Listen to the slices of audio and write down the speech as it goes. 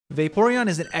Vaporeon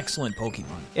is an excellent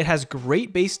Pokemon. It has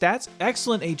great base stats,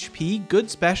 excellent HP, good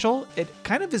special. It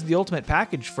kind of is the ultimate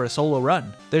package for a solo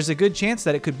run. There's a good chance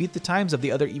that it could beat the times of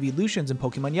the other Eeveelutions in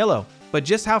Pokemon Yellow. But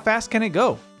just how fast can it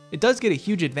go? It does get a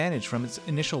huge advantage from its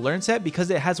initial learn set because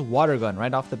it has Water Gun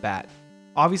right off the bat.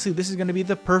 Obviously this is going to be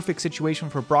the perfect situation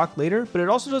for Brock later, but it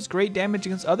also does great damage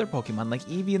against other Pokemon like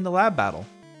Eevee in the lab battle.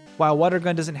 While Water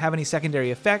Gun doesn't have any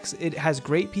secondary effects, it has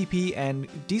great PP and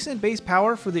decent base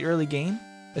power for the early game.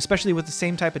 Especially with the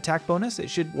same type attack bonus, it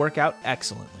should work out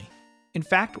excellently. In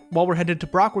fact, while we're headed to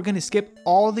Brock, we're going to skip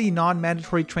all the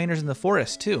non-mandatory trainers in the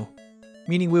forest too.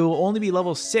 Meaning we will only be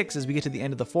level 6 as we get to the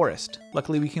end of the forest.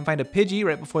 Luckily we can find a Pidgey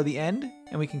right before the end,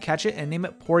 and we can catch it and name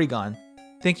it Porygon.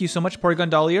 Thank you so much Porygon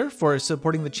Dahlia for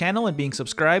supporting the channel and being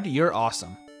subscribed, you're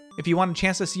awesome. If you want a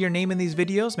chance to see your name in these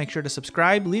videos, make sure to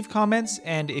subscribe, leave comments,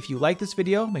 and if you like this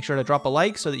video, make sure to drop a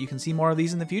like so that you can see more of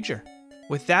these in the future.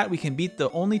 With that, we can beat the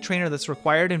only trainer that's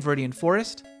required in Viridian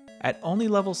Forest. At only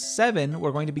level 7,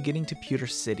 we're going to be getting to Pewter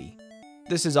City.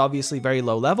 This is obviously very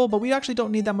low level, but we actually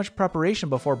don't need that much preparation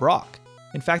before Brock.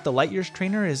 In fact, the Light Years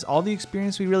trainer is all the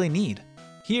experience we really need.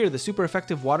 Here, the super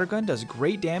effective Water Gun does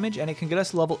great damage and it can get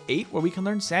us to level 8 where we can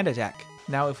learn Sand Attack.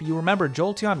 Now, if you remember,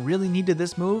 Jolteon really needed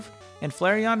this move, and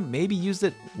Flareon maybe used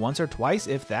it once or twice,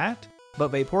 if that,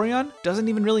 but Vaporeon doesn't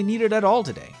even really need it at all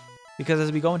today. Because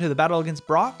as we go into the battle against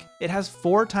Brock, it has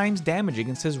 4 times damage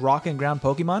against his rock and ground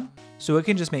Pokemon, so it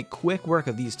can just make quick work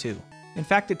of these two. In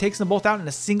fact, it takes them both out in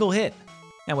a single hit.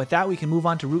 And with that, we can move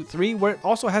on to Route 3, where it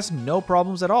also has no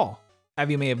problems at all. As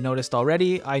you may have noticed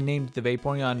already, I named the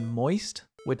Vaporeon Moist,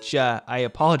 which I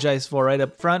apologize for right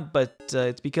up front, but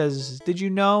it's because, did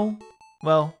you know?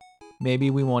 Well,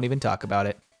 maybe we won't even talk about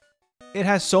it. It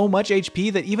has so much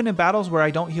HP that even in battles where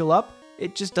I don't heal up,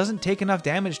 it just doesn't take enough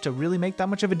damage to really make that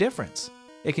much of a difference.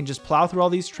 It can just plow through all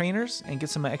these trainers and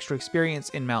get some extra experience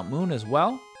in Mount Moon as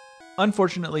well.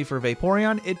 Unfortunately for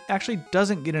Vaporeon, it actually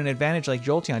doesn't get an advantage like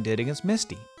Jolteon did against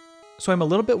Misty. So I'm a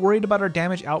little bit worried about our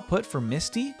damage output for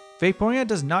Misty. Vaporeon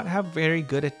does not have very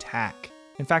good attack.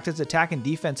 In fact, its attack and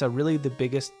defense are really the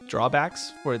biggest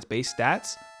drawbacks for its base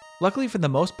stats. Luckily for the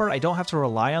most part, I don't have to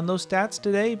rely on those stats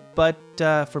today, but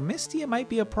for Misty it might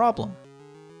be a problem.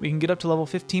 We can get up to level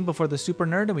 15 before the Super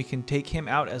Nerd and we can take him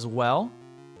out as well.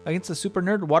 Against the Super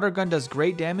Nerd, Water Gun does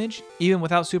great damage. Even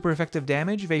without super effective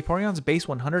damage, Vaporeon's base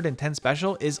 110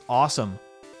 special is awesome.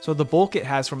 So the bulk it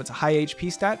has from its high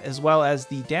HP stat as well as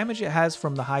the damage it has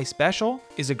from the high special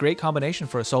is a great combination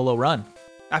for a solo run.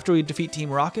 After we defeat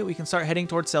Team Rocket, we can start heading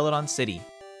towards Celadon City.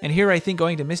 And here I think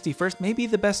going to Misty first may be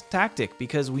the best tactic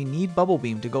because we need Bubble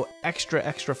Beam to go extra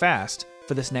fast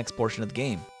for this next portion of the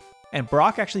game. And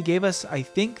Brock actually gave us, I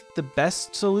think, the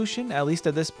best solution, at least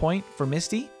at this point, for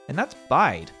Misty, and that's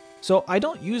Bide. So I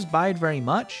don't use Bide very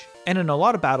much, and in a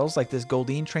lot of battles like this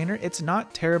Goldeen trainer, it's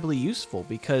not terribly useful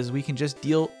because we can just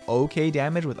deal okay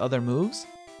damage with other moves.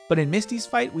 But in Misty's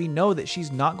fight, we know that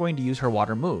she's not going to use her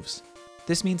water moves.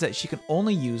 This means that she can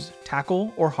only use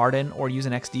Tackle or Harden or use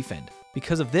an X Defend.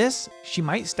 Because of this, she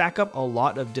might stack up a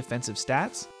lot of defensive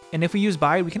stats, and if we use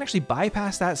Bide, we can actually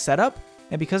bypass that setup.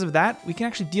 And because of that, we can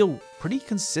actually deal pretty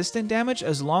consistent damage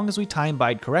as long as we time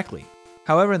Bide correctly.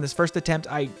 However, in this first attempt,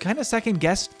 I kind of second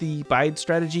guessed the Bide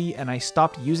strategy and I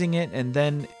stopped using it, and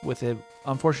then with an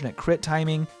unfortunate crit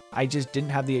timing, I just didn't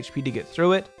have the HP to get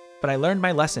through it. But I learned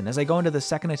my lesson. As I go into the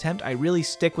second attempt, I really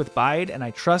stick with Bide and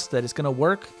I trust that it's going to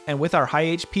work. And with our high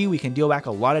HP, we can deal back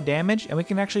a lot of damage and we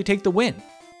can actually take the win.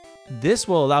 This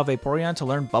will allow Vaporeon to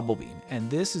learn Bubble Beam, and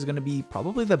this is going to be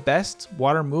probably the best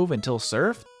water move until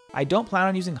Surf. I don't plan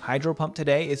on using Hydro Pump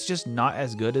today, it's just not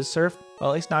as good as Surf,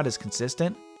 well at least not as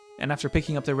consistent. And after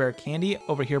picking up the rare candy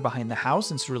over here behind the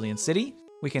house in Cerulean City,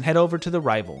 we can head over to the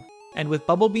rival. And with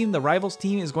Bubble Beam, the rival's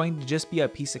team is going to just be a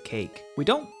piece of cake. We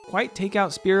don't quite take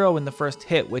out Spearow in the first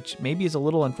hit, which maybe is a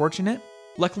little unfortunate.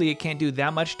 Luckily it can't do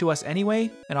that much to us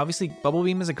anyway, and obviously Bubble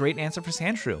Beam is a great answer for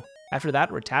Sandshrew. After that,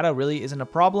 Rattata really isn't a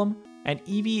problem, and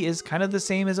Eevee is kind of the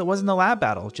same as it was in the lab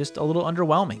battle, just a little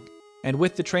underwhelming. And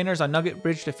with the trainers on Nugget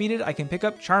Bridge defeated, I can pick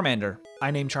up Charmander.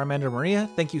 I named Charmander Maria.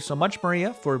 Thank you so much,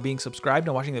 Maria, for being subscribed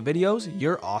and watching the videos.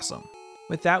 You're awesome.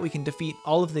 With that, we can defeat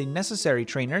all of the necessary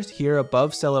trainers here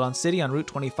above Celadon City on Route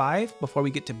 25 before we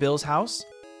get to Bill's house.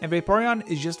 And Vaporeon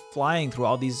is just flying through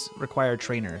all these required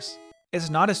trainers. It's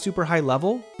not a super high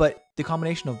level, but the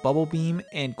combination of Bubble Beam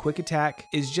and Quick Attack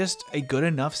is just a good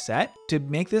enough set to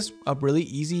make this a really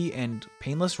easy and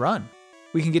painless run.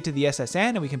 We can get to the SSN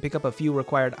and we can pick up a few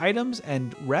required items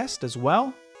and rest as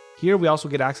well. Here we also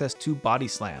get access to Body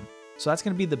Slam. So that's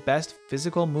going to be the best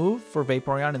physical move for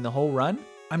Vaporeon in the whole run.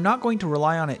 I'm not going to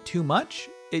rely on it too much.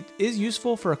 It is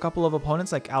useful for a couple of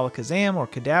opponents like Alakazam or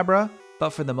Kadabra, but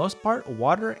for the most part,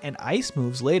 water and ice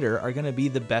moves later are going to be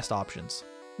the best options.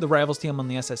 The Rivals team on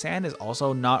the SS Sand is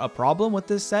also not a problem with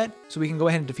this set, so we can go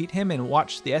ahead and defeat him and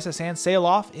watch the SS Sand sail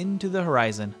off into the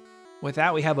horizon. With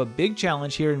that, we have a big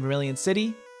challenge here in Vermilion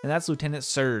City, and that's Lieutenant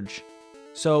Surge.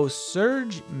 So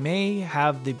Surge may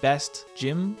have the best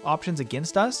gym options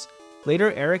against us.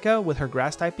 Later, Erica, with her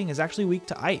grass typing, is actually weak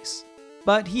to ice.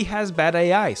 But he has bad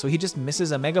AI, so he just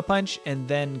misses a Mega Punch and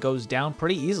then goes down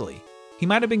pretty easily. He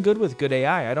might have been good with good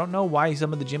AI. I don't know why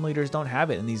some of the gym leaders don't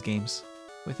have it in these games.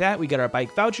 With that, we get our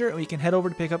bike voucher and we can head over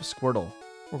to pick up Squirtle.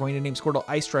 We're going to name Squirtle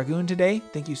Ice Dragoon today.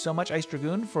 Thank you so much, Ice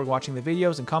Dragoon, for watching the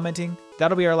videos and commenting.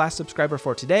 That'll be our last subscriber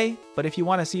for today, but if you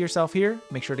want to see yourself here,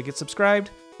 make sure to get subscribed,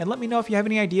 and let me know if you have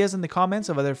any ideas in the comments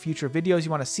of other future videos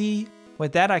you want to see.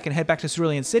 With that, I can head back to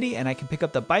Cerulean City and I can pick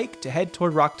up the bike to head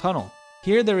toward Rock Tunnel.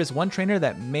 Here, there is one trainer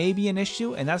that may be an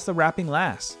issue, and that's the Rapping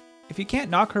Lass. If you can't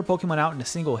knock her Pokemon out in a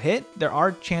single hit, there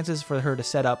are chances for her to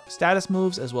set up status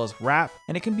moves as well as Wrap,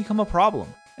 and it can become a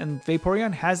problem. And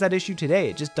Vaporeon has that issue today.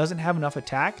 It just doesn't have enough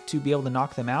attack to be able to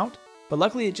knock them out, but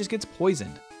luckily it just gets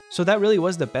poisoned. So that really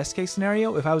was the best case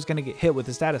scenario if I was going to get hit with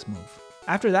a status move.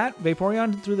 After that,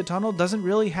 Vaporeon through the tunnel doesn't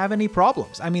really have any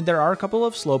problems. I mean, there are a couple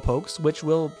of Slowpokes, which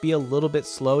will be a little bit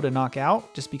slow to knock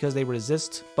out just because they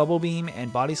resist Bubble Beam,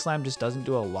 and Body Slam just doesn't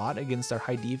do a lot against their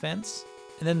high defense.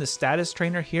 And then the status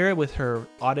trainer here with her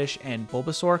Oddish and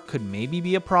Bulbasaur could maybe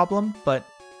be a problem, but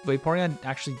Vaporeon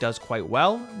actually does quite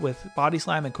well. With Body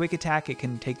Slam and Quick Attack, it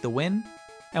can take the win.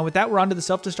 And with that, we're on to the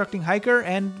self-destructing Hiker,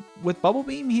 and with Bubble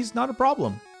Beam, he's not a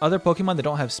problem. Other Pokemon that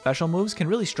don't have special moves can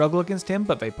really struggle against him,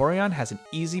 but Vaporeon has an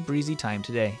easy breezy time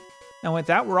today. And with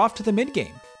that, we're off to the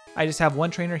mid-game. I just have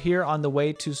one trainer here on the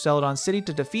way to Celadon City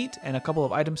to defeat, and a couple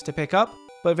of items to pick up,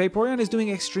 but Vaporeon is doing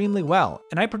extremely well,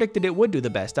 and I predicted it would do the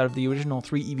best out of the original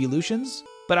 3 Eeveelutions,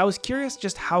 but I was curious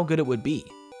just how good it would be.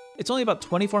 It's only about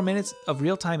 24 minutes of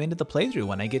real time into the playthrough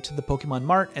when I get to the Pokemon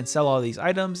Mart and sell all these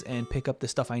items and pick up the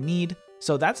stuff I need,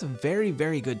 so that's a very,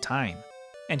 very good time.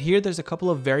 And here there's a couple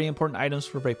of very important items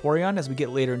for Vaporeon as we get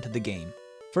later into the game.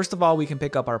 First of all, we can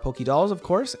pick up our Pokédolls, of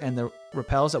course, and the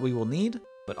repels that we will need,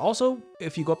 but also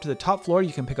if you go up to the top floor,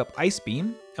 you can pick up Ice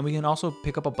Beam, and we can also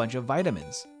pick up a bunch of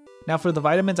vitamins. Now for the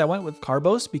vitamins, I went with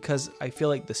Carbos because I feel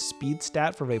like the speed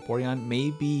stat for Vaporeon may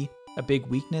be a big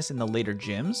weakness in the later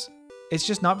gyms. It's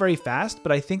just not very fast,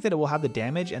 but I think that it will have the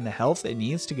damage and the health it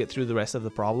needs to get through the rest of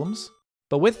the problems.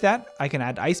 But with that, I can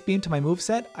add Ice Beam to my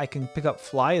moveset, I can pick up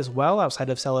Fly as well outside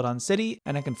of Celadon City,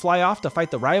 and I can fly off to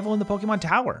fight the rival in the Pokemon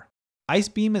Tower. Ice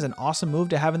Beam is an awesome move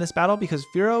to have in this battle because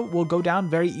Fearow will go down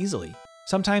very easily.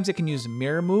 Sometimes it can use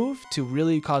Mirror Move to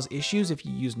really cause issues if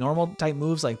you use normal type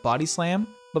moves like Body Slam,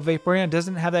 but Vaporeon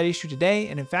doesn't have that issue today,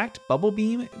 and in fact, Bubble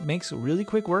Beam makes really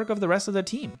quick work of the rest of the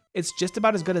team. It's just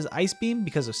about as good as Ice Beam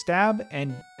because of Stab,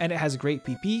 and it has great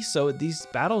PP, so these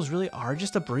battles really are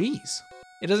just a breeze.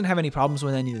 It doesn't have any problems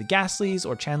with any of the Ghastlies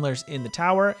or Chandlers in the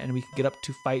tower, and we can get up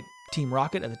to fight Team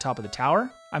Rocket at the top of the tower.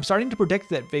 I'm starting to predict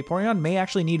that Vaporeon may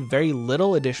actually need very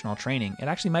little additional training. It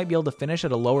actually might be able to finish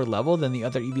at a lower level than the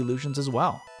other Eeveelutions as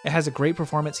well. It has a great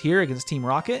performance here against Team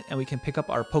Rocket, and we can pick up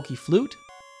our Poke Flute,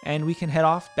 and we can head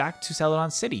off back to Celadon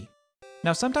City.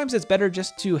 Now sometimes it's better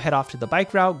just to head off to the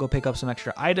bike route, go pick up some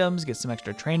extra items, get some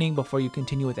extra training before you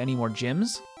continue with any more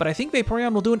gyms. But I think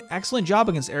Vaporeon will do an excellent job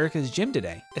against Erica's gym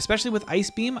today. Especially with Ice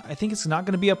Beam, I think it's not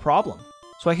going to be a problem.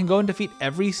 So I can go and defeat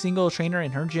every single trainer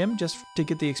in her gym just to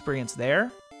get the experience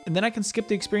there, and then I can skip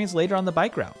the experience later on the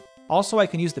bike route. Also, I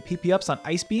can use the PP ups on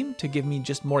Ice Beam to give me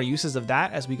just more uses of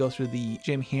that as we go through the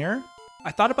gym here.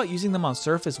 I thought about using them on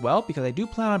Surf as well because I do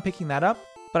plan on picking that up,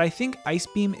 but I think Ice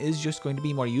Beam is just going to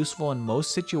be more useful in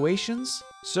most situations.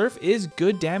 Surf is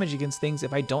good damage against things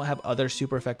if I don't have other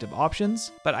super effective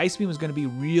options, but Ice Beam is going to be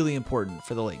really important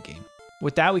for the late game.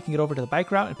 With that, we can get over to the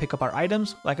bike route and pick up our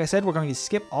items. Like I said, we're going to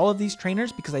skip all of these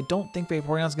trainers because I don't think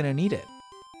Vaporeon's going to need it.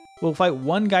 We'll fight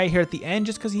one guy here at the end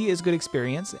just because he is good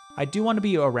experience. I do want to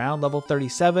be around level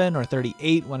 37 or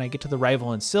 38 when I get to the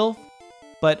rival in Sylph,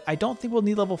 but I don't think we'll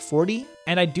need level 40,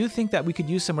 and I do think that we could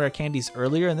use some rare candies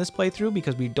earlier in this playthrough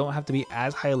because we don't have to be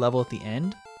as high a level at the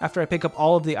end. After I pick up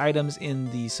all of the items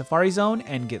in the Safari Zone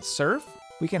and get Surf,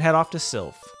 we can head off to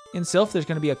Sylph. In Sylph, there's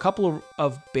going to be a couple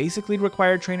of basically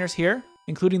required trainers here,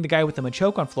 including the guy with the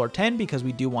Machoke on floor 10 because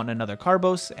we do want another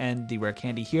Carbos and the rare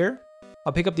candy here.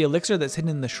 I'll pick up the elixir that's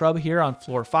hidden in the shrub here on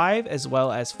floor 5, as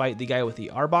well as fight the guy with the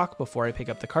Arbok before I pick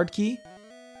up the card key.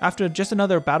 After just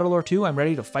another battle or two, I'm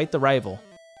ready to fight the rival.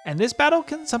 And this battle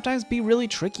can sometimes be really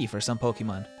tricky for some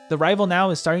Pokemon. The rival now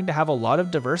is starting to have a lot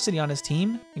of diversity on his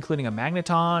team, including a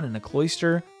Magneton and a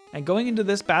Cloyster, And going into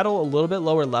this battle a little bit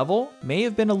lower level may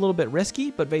have been a little bit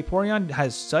risky, but Vaporeon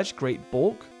has such great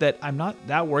bulk that I'm not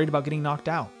that worried about getting knocked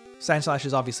out. Sandslash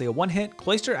is obviously a one-hit.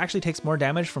 Cloyster actually takes more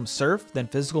damage from Surf than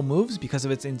physical moves because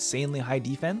of its insanely high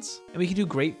defense. And we can do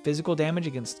great physical damage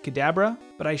against Kadabra,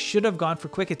 but I should have gone for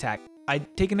Quick Attack. I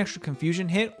take an extra Confusion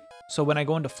hit, so when I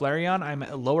go into Flareon, I'm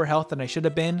at lower health than I should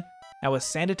have been. Now with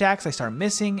Sand Attacks, I start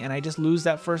missing, and I just lose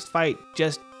that first fight,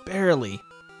 just barely.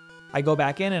 I go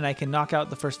back in, and I can knock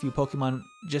out the first few Pokemon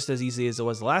just as easy as it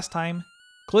was the last time.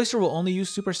 Cloyster will only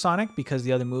use Supersonic because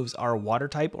the other moves are Water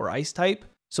type or Ice type,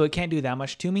 so it can't do that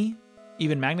much to me.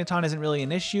 Even Magneton isn't really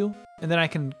an issue, and then I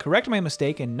can correct my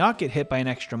mistake and not get hit by an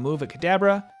extra move at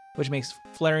Kadabra, which makes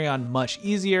Flareon much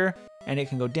easier, and it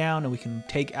can go down and we can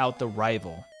take out the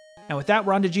rival. And with that,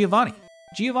 we're on to Giovanni.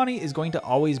 Giovanni is going to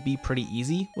always be pretty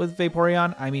easy with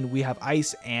Vaporeon. I mean, we have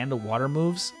Ice and Water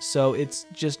moves, so it's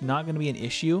just not going to be an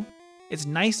issue. It's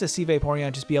nice to see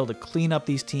Vaporeon just be able to clean up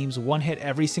these teams, one-hit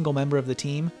every single member of the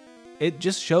team. It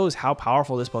just shows how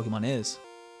powerful this Pokemon is.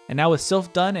 And now with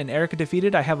Sylph done and Erica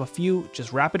defeated, I have a few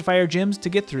just rapid-fire gyms to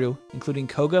get through, including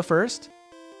Koga first.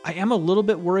 I am a little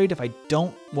bit worried if I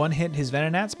don't one-hit his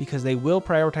Venonats because they will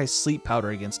prioritize Sleep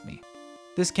Powder against me.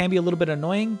 This can be a little bit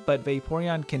annoying, but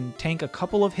Vaporeon can tank a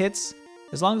couple of hits.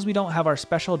 As long as we don't have our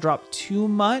special drop too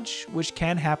much, which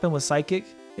can happen with Psychic,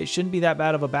 it shouldn't be that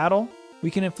bad of a battle.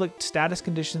 We can inflict status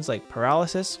conditions like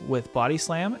Paralysis with Body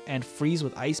Slam and Freeze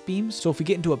with Ice Beams, so if we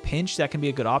get into a pinch, that can be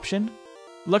a good option.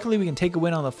 Luckily, we can take a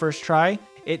win on the first try.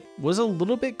 It was a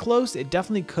little bit close. It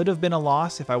definitely could have been a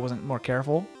loss if I wasn't more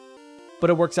careful, but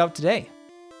it works out today.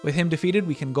 With him defeated,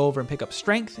 we can go over and pick up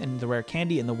Strength and the rare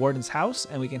candy in the Warden's house,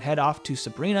 and we can head off to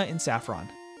Sabrina in Saffron.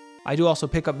 I do also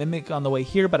pick up Mimic on the way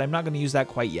here, but I'm not going to use that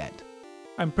quite yet.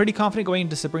 I'm pretty confident going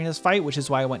into Sabrina's fight, which is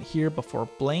why I went here before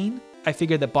Blaine. I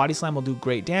figured that Body Slam will do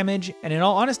great damage, and in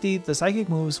all honesty, the Psychic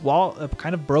moves, while a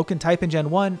kind of broken type in Gen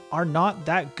 1, are not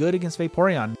that good against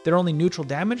Vaporeon. They're only neutral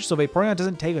damage, so Vaporeon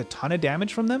doesn't take a ton of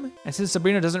damage from them, and since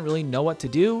Sabrina doesn't really know what to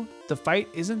do, the fight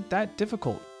isn't that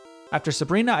difficult. After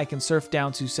Sabrina, I can surf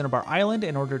down to Cinnabar Island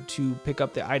in order to pick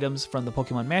up the items from the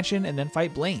Pokemon Mansion and then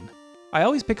fight Blaine. I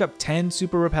always pick up 10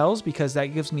 Super Repels because that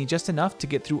gives me just enough to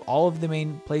get through all of the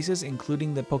main places,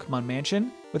 including the Pokemon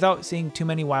Mansion, without seeing too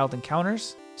many wild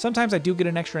encounters. Sometimes I do get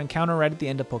an extra encounter right at the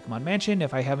end of Pokemon Mansion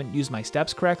if I haven't used my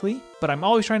steps correctly, but I'm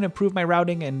always trying to improve my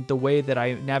routing and the way that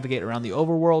I navigate around the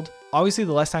overworld. Obviously,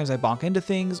 the less times I bonk into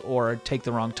things or take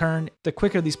the wrong turn, the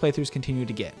quicker these playthroughs continue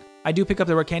to get. I do pick up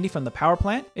the rare candy from the power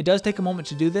plant. It does take a moment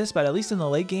to do this, but at least in the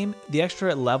late game, the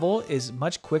extra level is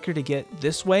much quicker to get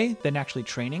this way than actually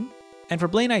training. And for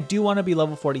Blaine, I do want to be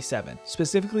level 47,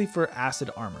 specifically for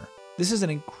Acid Armor. This is an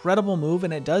incredible move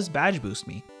and it does badge boost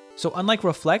me. So unlike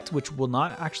Reflect, which will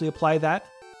not actually apply that,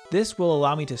 this will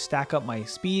allow me to stack up my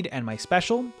speed and my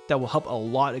special that will help a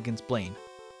lot against Blaine.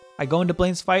 I go into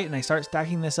Blaine's fight and I start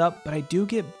stacking this up, but I do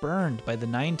get burned by the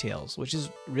Ninetales, which is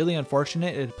really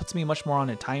unfortunate. It puts me much more on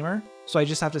a timer, so I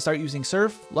just have to start using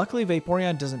Surf. Luckily,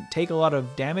 Vaporeon doesn't take a lot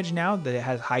of damage now that it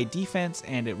has high defense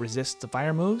and it resists the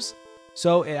fire moves,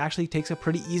 so it actually takes a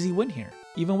pretty easy win here,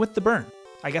 even with the burn.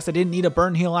 I guess I didn't need a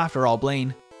burn heal after all,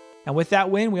 Blaine. And with that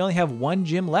win, we only have one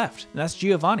gym left, and that's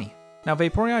Giovanni. Now,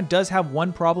 Vaporeon does have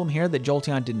one problem here that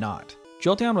Jolteon did not.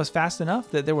 Jolteon was fast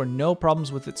enough that there were no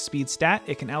problems with its speed stat.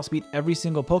 It can outspeed every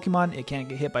single Pokemon, it can't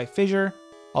get hit by Fissure,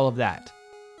 all of that.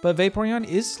 But Vaporeon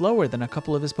is slower than a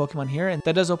couple of his Pokemon here, and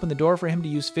that does open the door for him to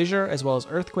use Fissure as well as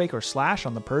Earthquake or Slash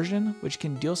on the Persian, which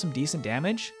can deal some decent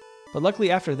damage. But luckily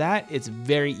after that, it's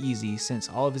very easy since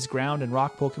all of his ground and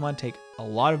rock Pokemon take a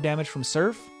lot of damage from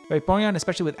Surf. Vaporeon,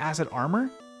 especially with Acid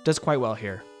Armor, does quite well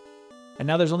here. And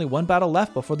now there's only one battle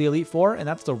left before the Elite Four, and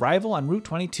that's the rival on Route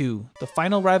 22, the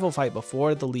final rival fight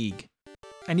before the league.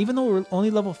 And even though we're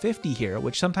only level 50 here,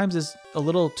 which sometimes is a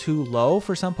little too low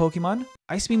for some Pokemon,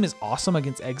 Ice Beam is awesome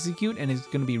against Execute and is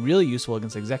going to be really useful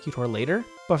against Executor later.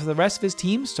 But for the rest of his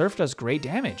team, Surf does great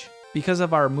damage. Because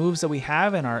of our moves that we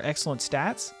have and our excellent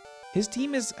stats, his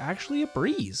team is actually a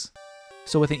breeze.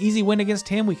 So with an easy win against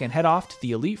him, we can head off to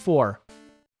the Elite Four.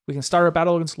 We can start our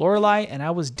battle against Lorelei, and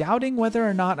I was doubting whether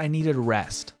or not I needed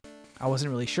rest. I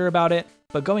wasn't really sure about it,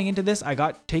 but going into this, I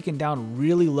got taken down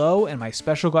really low and my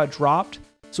special got dropped.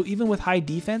 So even with high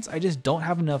defense, I just don't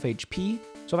have enough HP.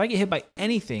 So if I get hit by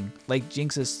anything like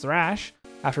Jinx's Thrash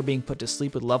after being put to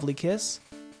sleep with Lovely Kiss,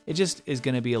 it just is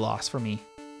going to be a loss for me.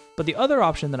 But the other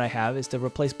option that I have is to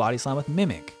replace Body Slam with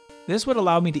Mimic. This would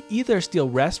allow me to either steal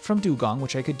Rest from Dugong,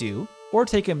 which I could do, or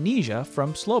take Amnesia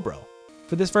from Slowbro.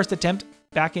 For this first attempt,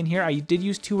 back in here, I did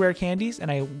use 2 rare candies, and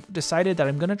I decided that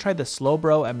I'm going to try the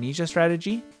Slowbro Amnesia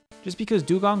strategy, just because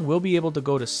Dugong will be able to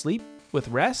go to sleep with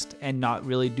Rest and not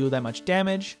really do that much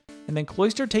damage. And then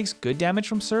Cloyster takes good damage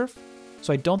from Surf,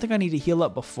 so I don't think I need to heal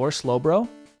up before Slowbro.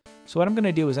 So what I'm going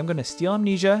to do is I'm going to steal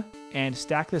Amnesia and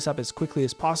stack this up as quickly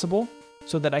as possible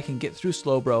so that I can get through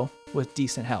Slowbro with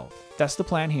decent health. That's the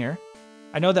plan here.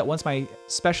 I know that once my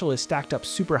special is stacked up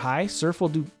super high, Surf will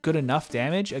do good enough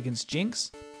damage against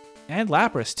Jinx, and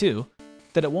Lapras too,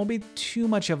 that it won't be too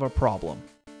much of a problem.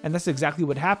 And that's exactly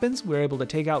what happens. We're able to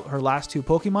take out her last 2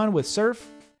 Pokemon with Surf,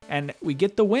 and we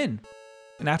get the win.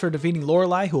 And after defeating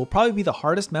Lorelei, who will probably be the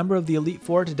hardest member of the Elite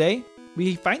Four today,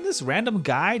 we find this random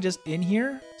guy just in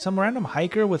here, some random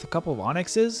hiker with a couple of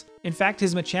Onyxes. In fact,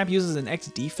 his Machamp uses an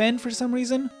X-Defend for some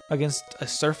reason against a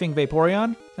surfing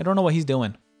Vaporeon. I don't know what he's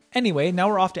doing. Anyway, now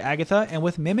we're off to Agatha, and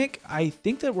with Mimic, I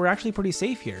think that we're actually pretty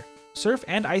safe here. Surf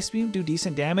and Ice Beam do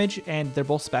decent damage, and they're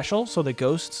both special, so the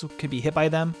ghosts can be hit by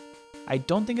them. I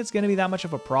don't think it's going to be that much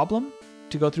of a problem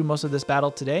to go through most of this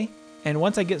battle today. And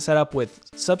once I get set up with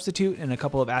Substitute and a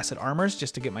couple of Acid Armors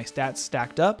just to get my stats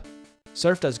stacked up,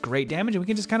 Surf does great damage, and we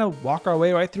can just kind of walk our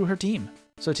way right through her team.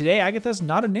 So today, Agatha's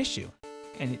not an issue.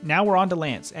 And now we're on to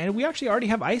Lance, and we actually already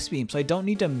have Ice Beam, so I don't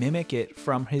need to Mimic it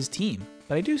from his team.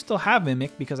 But I do still have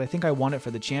Mimic because I think I want it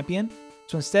for the champion.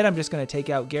 So instead, I'm just going to take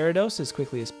out Gyarados as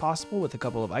quickly as possible with a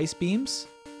couple of Ice Beams.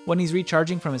 When he's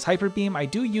recharging from his Hyper Beam, I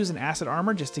do use an Acid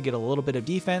Armor just to get a little bit of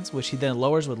defense, which he then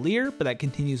lowers with Leer, but that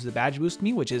continues to badge boost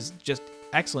me, which is just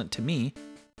excellent to me.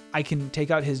 I can take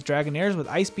out his Dragonairs with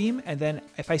Ice Beam, and then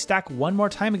if I stack one more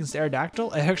time against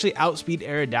Aerodactyl, I actually outspeed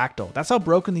Aerodactyl. That's how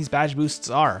broken these badge boosts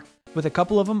are. With a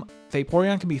couple of them,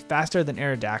 Vaporeon can be faster than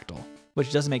Aerodactyl,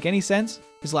 which doesn't make any sense.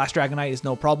 His last Dragonite is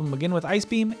no problem again with Ice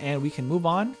Beam, and we can move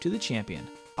on to the champion.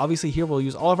 Obviously here we'll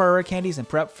use all of our rare candies and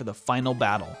prep for the final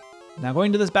battle. Now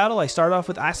going to this battle, I start off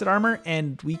with Acid Armor,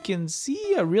 and we can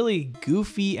see a really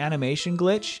goofy animation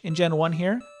glitch in Gen 1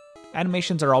 here.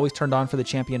 Animations are always turned on for the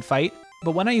champion fight,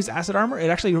 but when I use Acid Armor, it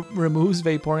actually removes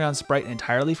Vaporeon's sprite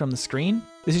entirely from the screen.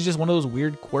 This is just one of those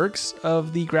weird quirks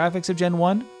of the graphics of Gen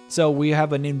 1, so we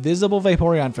have an invisible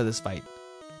Vaporeon for this fight.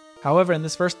 However, in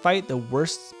this first fight, the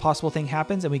worst possible thing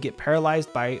happens and we get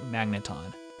paralyzed by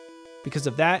Magneton. Because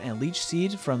of that and Leech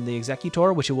Seed from the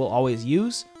Executor, which it will always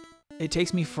use, it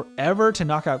takes me forever to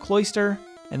knock out Cloyster,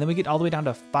 and then we get all the way down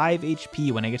to 5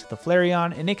 HP when I get to the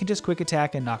Flareon, and it can just quick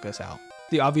attack and knock us out.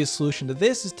 The obvious solution to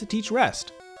this is to teach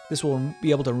Rest. This will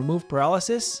be able to remove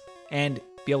paralysis and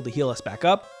be able to heal us back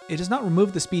up. It does not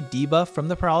remove the speed debuff from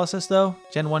the paralysis though.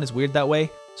 Gen 1 is weird that way,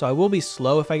 so I will be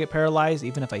slow if I get paralyzed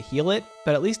even if I heal it,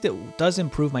 but at least it does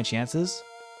improve my chances.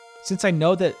 Since I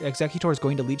know that Executor is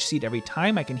going to Leech Seed every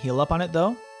time, I can heal up on it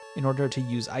though, in order to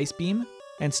use Ice Beam.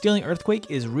 And stealing Earthquake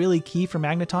is really key for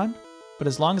Magneton, but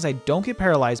as long as I don't get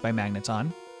paralyzed by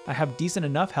Magneton, I have decent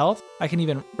enough health. I can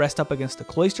even rest up against the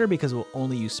Cloyster because we'll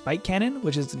only use Spike Cannon,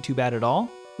 which isn't too bad at all.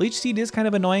 Leech Seed is kind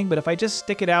of annoying, but if I just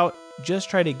stick it out,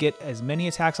 just try to get as many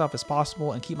attacks off as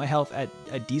possible and keep my health at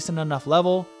a decent enough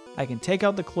level, I can take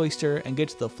out the Cloyster and get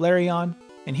to the Flareon.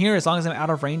 And here, as long as I'm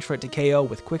out of range for it to KO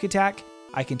with Quick Attack,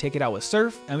 I can take it out with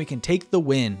Surf, and we can take the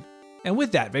win. And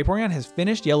with that, Vaporeon has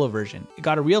finished Yellow version. It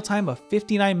got a real time of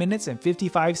 59 minutes and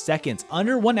 55 seconds,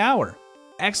 under 1 hour.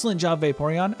 Excellent job,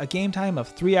 Vaporeon, a game time of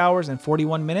 3 hours and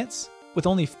 41 minutes with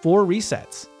only 4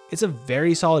 resets. It's a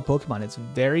very solid Pokemon, it's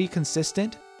very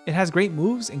consistent. It has great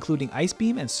moves, including Ice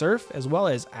Beam and Surf, as well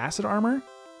as Acid Armor.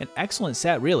 An excellent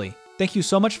set, really. Thank you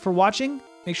so much for watching.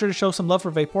 Make sure to show some love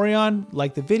for Vaporeon,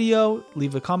 like the video,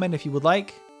 leave a comment if you would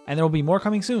like, and there will be more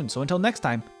coming soon. So until next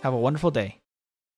time, have a wonderful day.